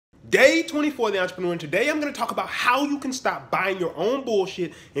Day 24 of the Entrepreneur, and today I'm going to talk about how you can stop buying your own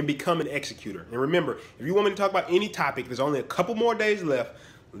bullshit and become an executor. And remember, if you want me to talk about any topic, there's only a couple more days left.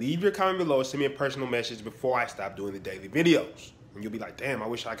 Leave your comment below, send me a personal message before I stop doing the daily videos. And you'll be like, damn, I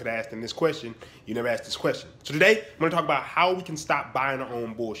wish I could ask them this question. You never asked this question. So today, I'm going to talk about how we can stop buying our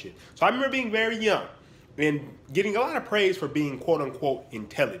own bullshit. So I remember being very young and getting a lot of praise for being quote unquote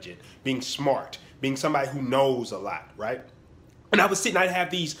intelligent, being smart, being somebody who knows a lot, right? And I would sit and I'd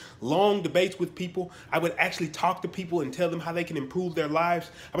have these long debates with people. I would actually talk to people and tell them how they can improve their lives.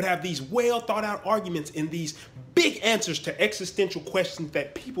 I would have these well thought out arguments and these big answers to existential questions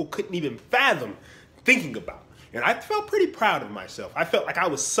that people couldn't even fathom thinking about. And I felt pretty proud of myself. I felt like I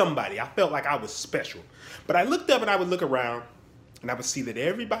was somebody. I felt like I was special. But I looked up and I would look around and I would see that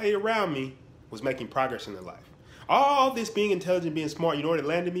everybody around me was making progress in their life. All this being intelligent, being smart, you know what it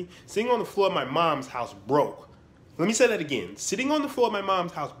landed me? Sitting on the floor of my mom's house broke. Let me say that again. Sitting on the floor of my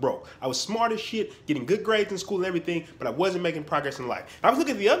mom's house broke. I was smart as shit, getting good grades in school and everything, but I wasn't making progress in life. I was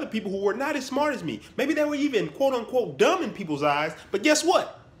looking at the other people who were not as smart as me. Maybe they were even quote unquote dumb in people's eyes, but guess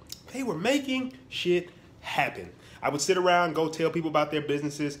what? They were making shit happen. I would sit around, go tell people about their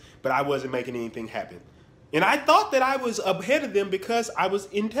businesses, but I wasn't making anything happen. And I thought that I was ahead of them because I was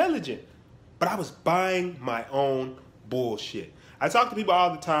intelligent, but I was buying my own bullshit. I talk to people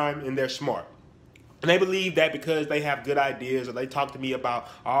all the time and they're smart. And they believe that because they have good ideas or they talk to me about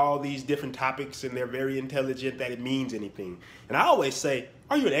all these different topics and they're very intelligent that it means anything. And I always say,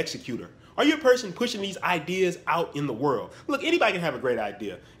 are you an executor? Are you a person pushing these ideas out in the world? Look, anybody can have a great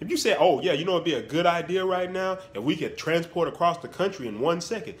idea. If you say, oh yeah, you know it'd be a good idea right now if we could transport across the country in 1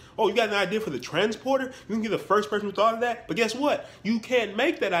 second. Oh, you got an idea for the transporter? You can be the first person who thought of that. But guess what? You can't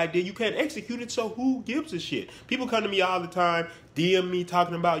make that idea. You can't execute it, so who gives a shit? People come to me all the time, DM me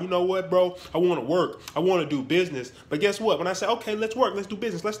talking about, you know what, bro? I want to work. I want to do business. But guess what? When I say, okay, let's work, let's do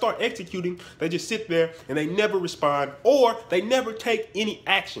business, let's start executing, they just sit there and they never respond or they never take any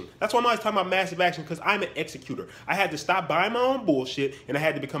action. That's why I'm always talking about massive action, because I'm an executor. I had to stop buying my own bullshit and I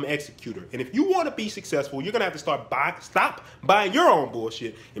had to become an executor. And if you want to be successful, you're going to have to stop buying your own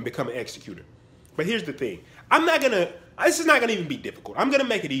bullshit and become an executor. But here's the thing. This is not going to even be difficult. I'm going to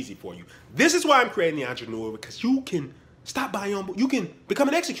make it easy for you. This is why I'm creating the Entrepreneur, because you can stop buying your own. You can become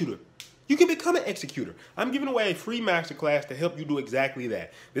an executor. You can become an executor. I'm giving away a free masterclass to help you do exactly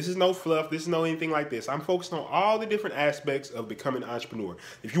that. This is no fluff. This is no anything like this. I'm focused on all the different aspects of becoming an entrepreneur.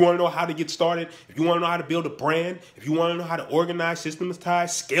 If you want to know how to get started, if you want to know how to build a brand, if you want to know how to organize,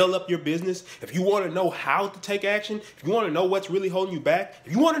 systematize, scale up your business, if you want to know how to take action, if you want to know what's really holding you back,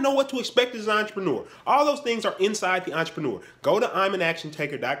 if you want to know what to expect as an entrepreneur, all those things are inside the Entrepreneur. Go to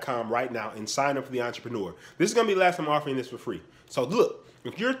imanactiontaker.com right now and sign up for the Entrepreneur. This is going to be the last time I'm offering this for free. So look,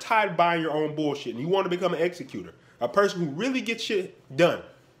 if you're tired of buying your own bullshit and you want to become an executor, a person who really gets shit done,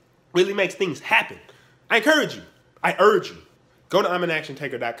 really makes things happen, I encourage you, I urge you, go to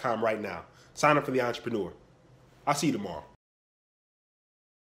imanactiontaker.com right now. Sign up for the Entrepreneur. I'll see you tomorrow.